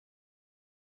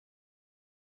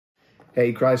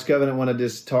Hey, Christ Covenant, want to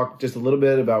just talk just a little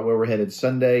bit about where we're headed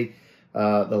Sunday,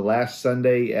 the last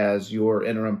Sunday as your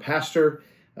interim pastor,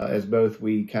 as both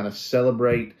we kind of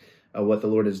celebrate what the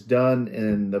Lord has done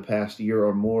in the past year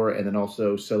or more, and then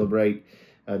also celebrate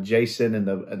Jason and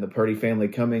the Purdy family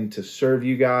coming to serve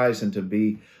you guys and to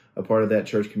be a part of that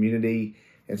church community.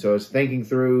 And so I was thinking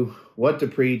through what to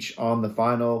preach on the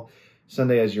final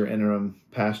Sunday as your interim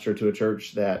pastor to a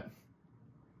church that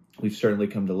we've certainly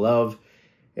come to love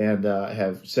and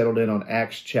have settled in on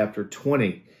Acts chapter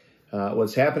 20.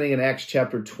 What's happening in Acts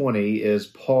chapter 20 is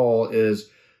Paul is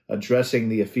addressing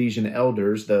the Ephesian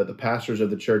elders, the pastors of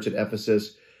the church at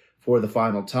Ephesus, for the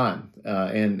final time.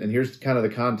 And here's kind of the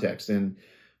context. And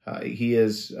he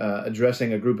is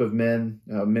addressing a group of men,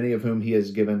 many of whom he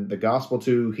has given the gospel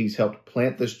to. He's helped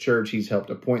plant this church. He's helped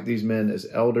appoint these men as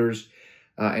elders.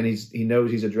 And he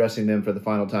knows he's addressing them for the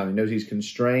final time. He knows he's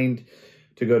constrained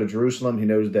to go to Jerusalem. He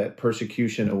knows that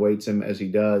persecution awaits him as he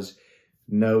does,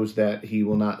 knows that he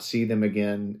will not see them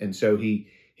again. And so he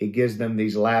gives them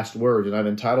these last words. And I've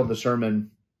entitled the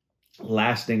sermon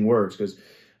Lasting Words, because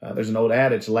there's an old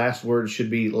adage, last words should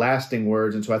be lasting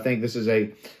words. And so I think this is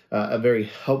a very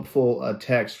helpful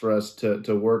text for us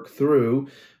to work through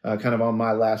kind of on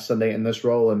my last Sunday in this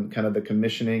role and kind of the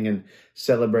commissioning and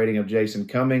celebrating of Jason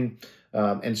coming.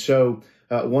 And so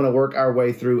want to work our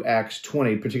way through Acts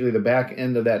 20, particularly the back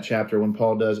end of that chapter when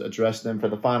Paul does address them for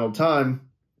the final time.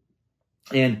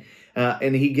 And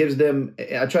he gives them,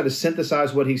 I try to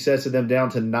synthesize what he says to them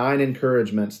down to 9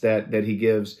 encouragements that he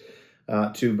gives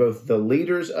to both the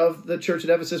leaders of the church at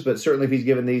Ephesus, but certainly if he's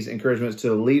given these encouragements to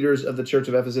the leaders of the church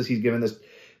of Ephesus, he's given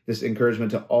this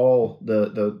encouragement to all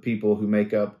the people who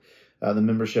make up the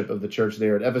membership of the church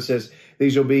there at Ephesus.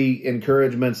 These will be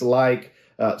encouragements like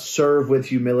serve with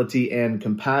humility and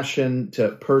compassion, to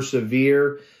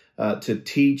persevere, to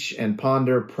teach and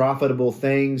ponder profitable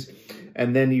things.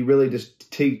 And then he really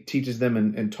just teaches them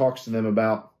and talks to them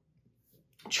about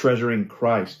treasuring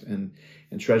Christ and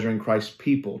treasuring Christ's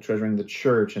people, treasuring the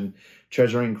church and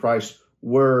treasuring Christ's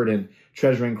word and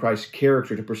treasuring Christ's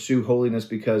character, to pursue holiness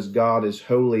because God is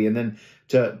holy, and then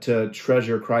to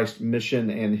treasure Christ's mission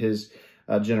and his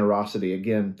generosity.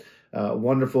 Again,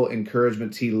 wonderful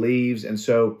encouragements he leaves. And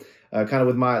so kind of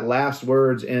with my last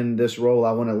words in this role,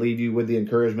 I want to leave you with the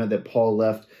encouragement that Paul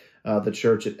left the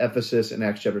church at Ephesus in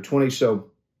Acts chapter 20.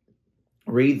 So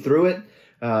read through it.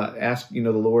 Ask, the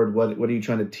Lord, what are you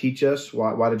trying to teach us?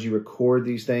 Why did you record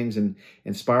these things and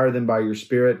inspire them by your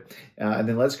Spirit? And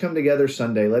then let's come together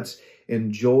Sunday. Let's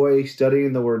enjoy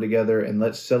studying the Word together, and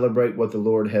let's celebrate what the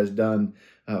Lord has done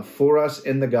for us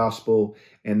in the gospel.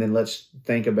 And then let's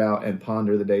think about and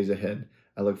ponder the days ahead.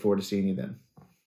 I look forward to seeing you then.